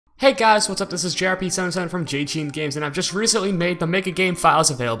Hey guys, what's up? This is JRP77 from JGene Games, and I've just recently made the Make a Game files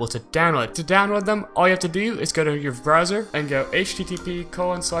available to download. To download them, all you have to do is go to your browser and go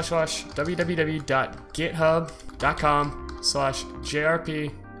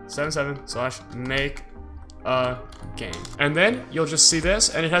http://www.github.com/jrp77/make-a-game. And then you'll just see this,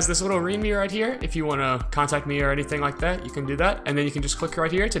 and it has this little readme right here. If you want to contact me or anything like that, you can do that. And then you can just click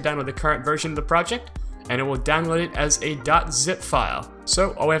right here to download the current version of the project, and it will download it as a .zip file.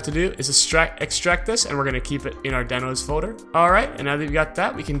 So all we have to do is extract this, and we're going to keep it in our downloads folder. Alright, and now that we've got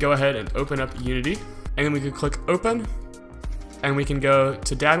that, we can go ahead and open up Unity, and then we can click open, and we can go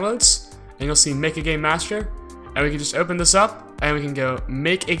to downloads, and you'll see make a game master, and we can just open this up, and we can go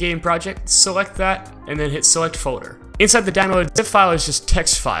make a game project, select that, and then hit select folder. Inside the downloaded zip file is just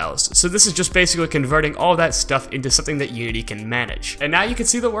text files, so this is just basically converting all that stuff into something that Unity can manage. And now you can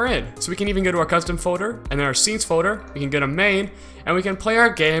see that we're in. So we can even go to our custom folder, and then our scenes folder, we can go to main, and we can play our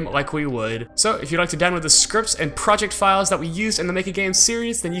game like we would. So if you'd like to download the scripts and project files that we used in the Make a Game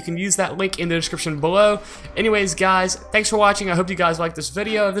series, then you can use that link in the description below. Anyways guys, thanks for watching. I hope you guys liked this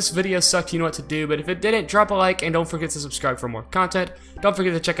video. If this video sucked, you know what to do, but if it didn't, drop a like, and don't forget to subscribe for more content. Don't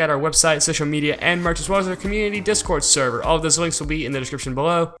forget to check out our website, social media, and merch, as well as our community Discord server. All of those links will be in the description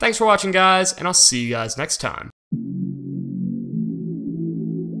below. Thanks for watching guys, and I'll see you guys next time.